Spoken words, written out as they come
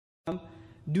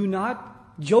do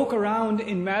not joke around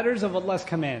in matters of Allah's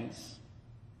commands.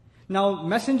 Now,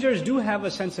 messengers do have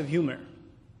a sense of humor.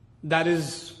 That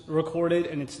is recorded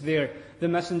and it's there. The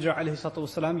Messenger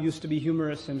ﷺ used to be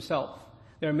humorous himself.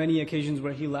 There are many occasions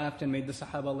where he laughed and made the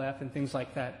Sahaba laugh and things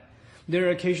like that. There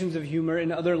are occasions of humor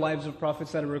in other lives of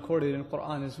prophets that are recorded in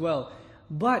Quran as well.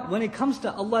 But when it comes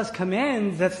to Allah's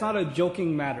commands, that's not a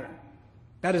joking matter.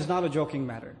 That is not a joking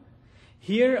matter.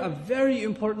 Here, a very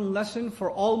important lesson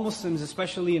for all Muslims,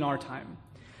 especially in our time.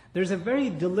 There's a very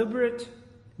deliberate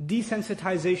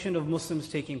desensitization of Muslims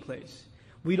taking place.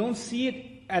 We don't see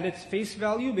it at its face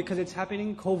value because it's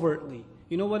happening covertly.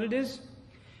 You know what it is?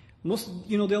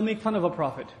 They'll make fun of a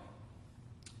prophet.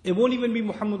 It won't even be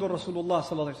Muhammadur Rasulullah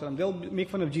sallallahu alaihi wasallam. They'll make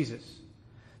fun of Jesus.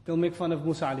 They'll make fun of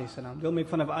Musa alayhi salam. They'll make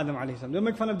fun of Adam alayhi salam. They'll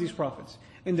make fun of these prophets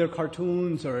in their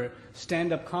cartoons or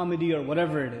stand-up comedy or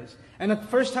whatever it is. And at the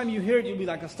first time you hear it, you'll be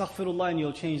like, astaghfirullah, and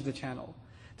you'll change the channel.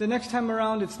 The next time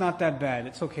around, it's not that bad.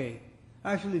 It's okay.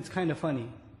 Actually, it's kind of funny.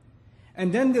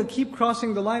 And then they'll keep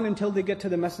crossing the line until they get to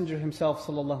the Messenger himself,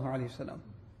 sallallahu alaihi wasallam,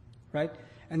 right?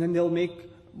 And then they'll make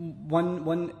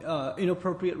one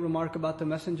inappropriate remark about the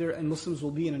Messenger, and Muslims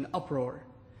will be in an uproar.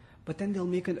 But then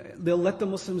they'll let the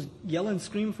Muslims yell and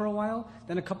scream for a while.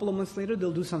 Then a couple of months later,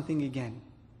 they'll do something again.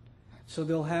 So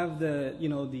they'll have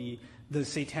the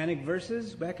satanic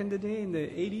verses back in the day in the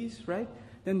 80s, right?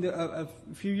 Then a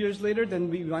few years later, then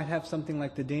we might have something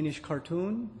like the Danish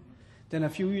cartoon. Then a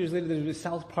few years later, there's the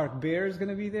South Park Bear is going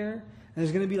to be there. And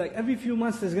there's going to be like every few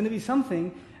months, there's going to be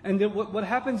something. And then what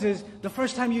happens is, the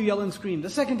first time you yell and scream, the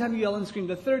second time you yell and scream,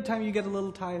 the third time you get a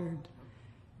little tired.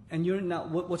 And you're not,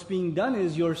 what's being done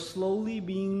is you're slowly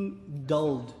being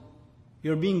dulled.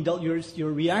 You're being dulled,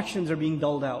 your reactions are being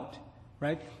dulled out,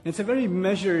 right? And it's a very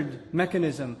measured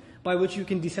mechanism by which you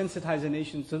can desensitize a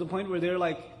nation to the point where they're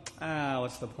like,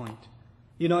 what's the point?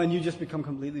 And you just become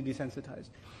completely desensitized.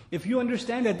 If you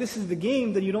understand that this is the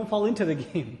game, then you don't fall into the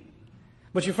game.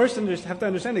 But you first have to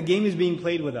understand the game is being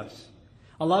played with us.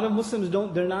 A lot of Muslims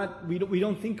we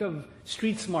don't think of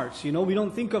street smarts, we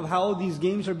don't think of how these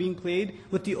games are being played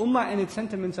with the ummah and its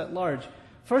sentiments at large.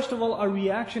 First of all, our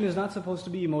reaction is not supposed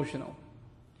to be emotional.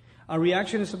 Our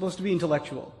reaction is supposed to be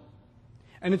intellectual.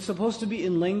 And it's supposed to be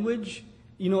in language.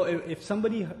 If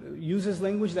somebody uses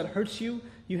language that hurts you,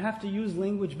 you have to use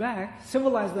language back,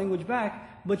 civilized language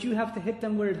back, but you have to hit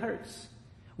them where it hurts.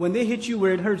 When they hit you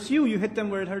where it hurts you, you hit them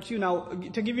where it hurts you. Now,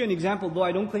 to give you an example, though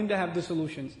I don't claim to have the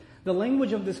solutions, the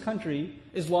language of this country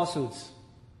is lawsuits.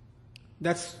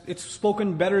 It's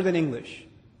spoken better than English,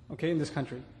 in this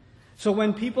country. So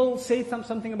when people say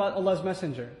something about Allah's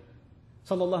Messenger,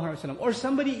 sallallahu alaihi wasallam, or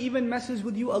somebody even messes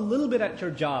with you a little bit at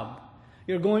your job,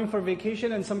 you're going for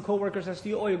vacation and some coworker says to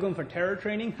you, you're going for terror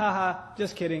training? Haha,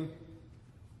 just kidding.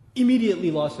 Immediately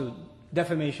lawsuit,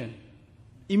 defamation.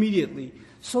 Immediately.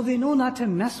 So they know not to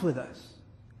mess with us.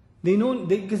 They know,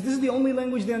 because this is the only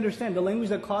language they understand. The language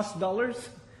that costs dollars,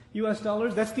 US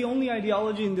dollars, that's the only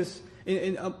ideology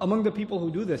among the people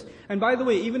who do this. And by the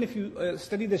way, even if you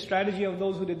study the strategy of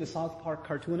those who did the South Park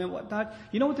cartoon and whatnot,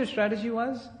 you know what their strategy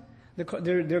was?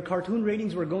 Their cartoon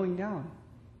ratings were going down.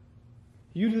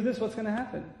 You do this, what's going to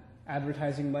happen?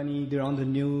 Advertising money, they're on the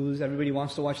news, everybody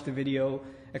wants to watch the video,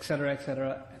 etc.,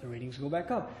 etc., and the ratings go back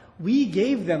up. We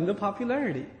gave them the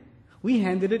popularity. We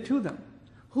handed it to them.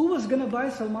 Who was going to buy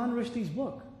Salman Rushdie's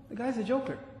book? The guy's a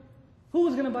joker. Who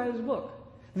was going to buy his book?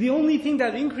 The only thing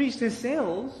that increased his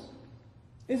sales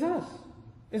is us,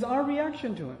 is our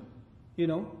reaction to him,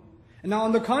 And now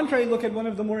on the contrary, look at one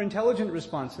of the more intelligent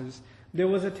responses. There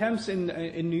was attempts in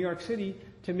New York City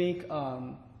to make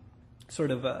a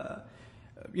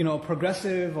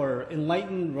progressive or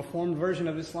enlightened, reformed version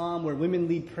of Islam where women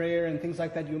lead prayer and things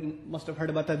like that. You must have heard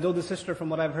about that. Though the sister, from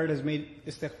what I've heard, has made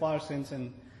istighfar since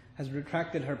and has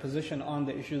retracted her position on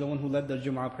the issue, the one who led the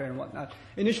Jumu'ah prayer and whatnot.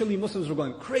 Initially, Muslims were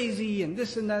going crazy and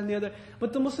this and that and the other.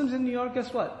 But the Muslims in New York,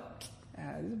 guess what?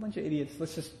 There's a bunch of idiots.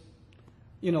 Let's just,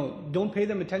 don't pay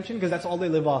them attention because that's all they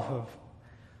live off of.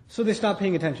 So they stopped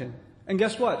paying attention. And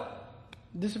guess what?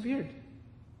 Disappeared.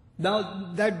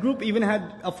 Now, that group even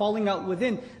had a falling out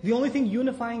within. The only thing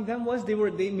unifying them was they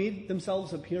made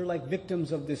themselves appear like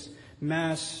victims of this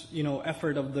mass,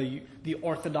 effort of the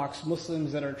orthodox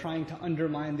Muslims that are trying to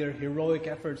undermine their heroic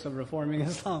efforts of reforming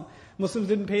Islam. Muslims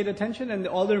didn't pay attention and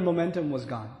all their momentum was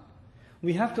gone.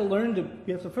 We have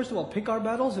to first of all pick our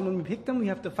battles, and when we pick them, we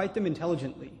have to fight them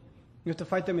intelligently. We have to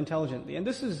fight them intelligently. And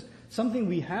this is something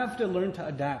we have to learn to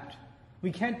adapt.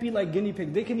 We can't be like guinea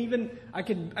pigs. They can even, I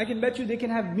can bet you they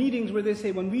can have meetings where they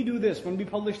say, when we do this, when we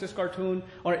publish this cartoon,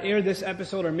 or air this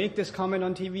episode, or make this comment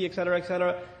on TV,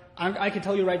 etc., I can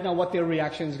tell you right now what their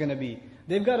reaction is going to be.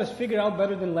 They've got us figured out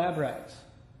better than lab rats.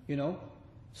 You know?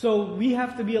 So we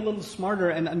have to be a little smarter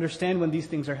and understand when these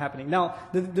things are happening. Now,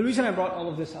 the reason I brought all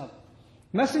of this up,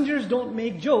 messengers don't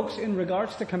make jokes in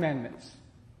regards to commandments.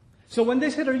 So when they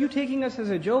said, are you taking us as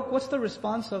a joke? What's the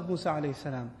response of Musa alayhi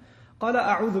salam? قَالَ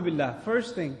أَعُوذُ بِاللَّهِ.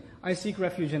 First thing, I seek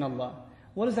refuge in Allah.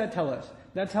 What does that tell us?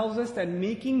 That tells us that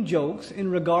making jokes in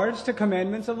regards to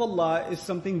commandments of Allah is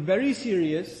something very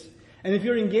serious. And if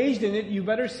you're engaged in it, you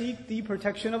better seek the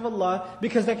protection of Allah,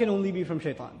 because that can only be from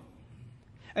shaitan.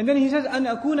 And then he says, أَنْ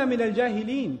أَكُونَ مِنَ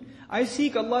الْجَاهِلِينَ. I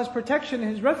seek Allah's protection,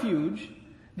 His refuge,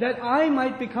 that I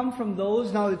might become from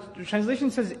those. Now the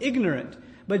translation says ignorant.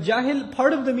 But jahil,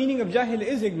 part of the meaning of jahil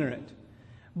is ignorant.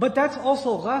 But that's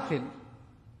also ghafil,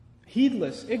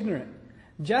 heedless, ignorant.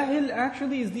 Jahil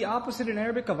actually is the opposite in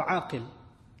Arabic of aqil.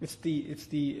 It's the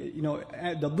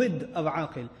lid of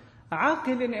aqil.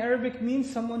 Aqil in Arabic means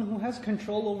someone who has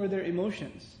control over their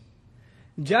emotions.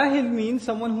 Jahil means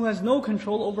someone who has no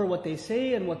control over what they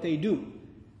say and what they do.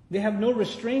 They have no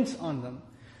restraints on them.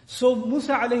 So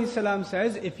Musa alayhi salam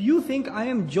says, if you think I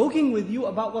am joking with you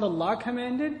about what Allah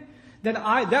commanded, then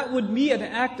that would be an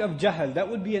act of jahl. That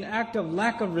would be an act of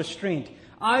lack of restraint.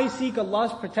 I seek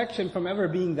Allah's protection from ever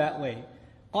being that way.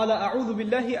 قَالَ أَعُوذُ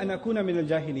بِاللَّهِ أَنْ أَكُونَ مِنَ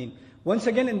الْجَاهِلِينَ. Once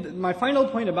again, my final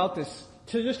point about this,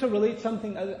 just to relate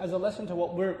something as a lesson to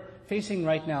what we're facing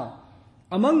right now.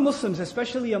 Among Muslims,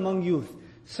 especially among youth,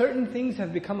 certain things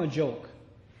have become a joke.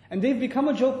 And they've become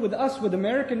a joke with us, with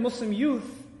American Muslim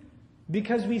youth,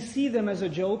 because we see them as a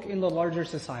joke in the larger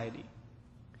society.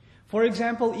 For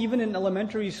example, even in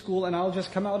elementary school, and I'll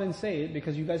just come out and say it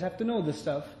because you guys have to know this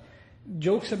stuff,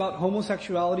 jokes about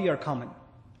homosexuality are common.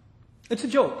 It's a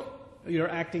joke. You're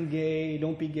acting gay,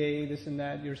 don't be gay, this and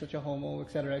that, you're such a homo,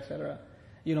 etc., etc.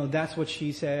 That's what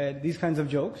she said. These kinds of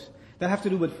jokes that have to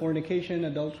do with fornication,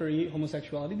 adultery,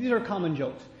 homosexuality. These are common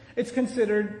jokes. It's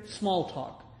considered small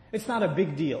talk. It's not a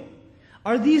big deal.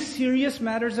 Are these serious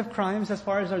matters of crimes as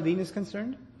far as our deen is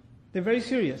concerned? They're very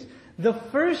serious. The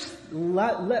first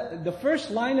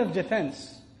line of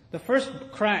defense, the first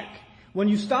crack, when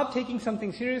you stop taking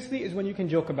something seriously is when you can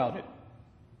joke about it.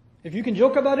 If you can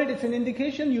joke about it, it's an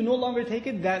indication you no longer take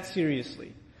it that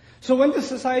seriously. So when the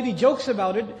society jokes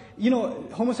about it,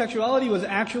 homosexuality was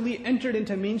actually entered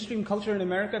into mainstream culture in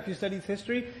America. If you study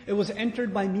history, it was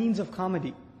entered by means of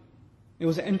comedy. It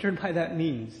was entered by that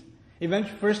means.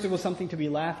 First it was something to be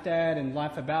laughed at and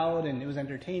laughed about, and it was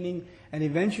entertaining, and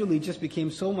eventually it just became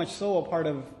so much so a part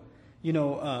of,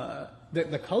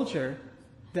 the culture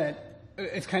that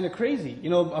it's kind of crazy.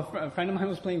 A friend of mine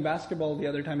was playing basketball the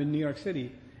other time in New York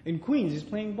City. In Queens, he's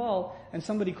playing ball, and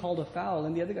somebody called a foul,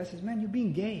 and the other guy says, "Man, you're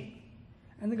being gay."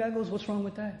 And the guy goes, "What's wrong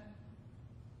with that?"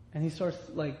 And he starts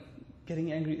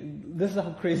getting angry. This is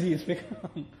how crazy it's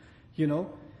become,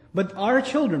 But our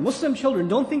children, Muslim children,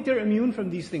 don't think they're immune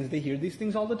from these things. They hear these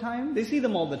things all the time. They see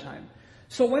them all the time.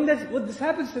 So when this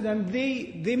happens to them,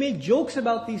 they make jokes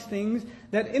about these things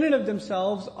that in and of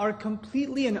themselves are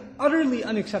completely and utterly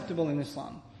unacceptable in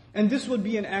Islam. And this would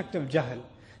be an act of jahl.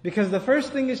 Because the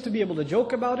first thing is to be able to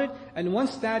joke about it, and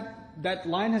once that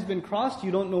line has been crossed,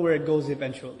 you don't know where it goes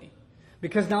eventually.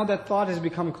 Because now that thought has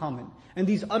become common. And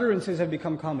these utterances have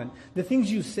become common. The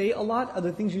things you say a lot are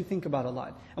the things you think about a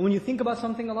lot. And when you think about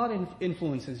something a lot, it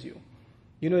influences you.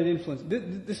 It influences.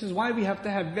 This is why we have to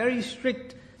have very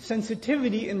strict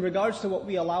sensitivity in regards to what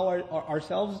we allow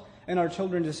ourselves and our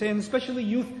children to say. And especially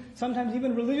youth, sometimes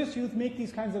even religious youth make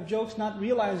these kinds of jokes, not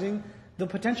realizing the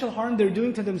potential harm they're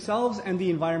doing to themselves and the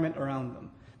environment around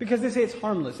them. Because they say it's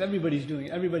harmless, everybody's doing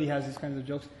it, everybody has these kinds of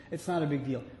jokes, it's not a big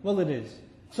deal. Well, it is.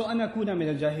 So, أَنْ أَكُونَ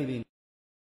مِنَ الْجَاهِلِينَ.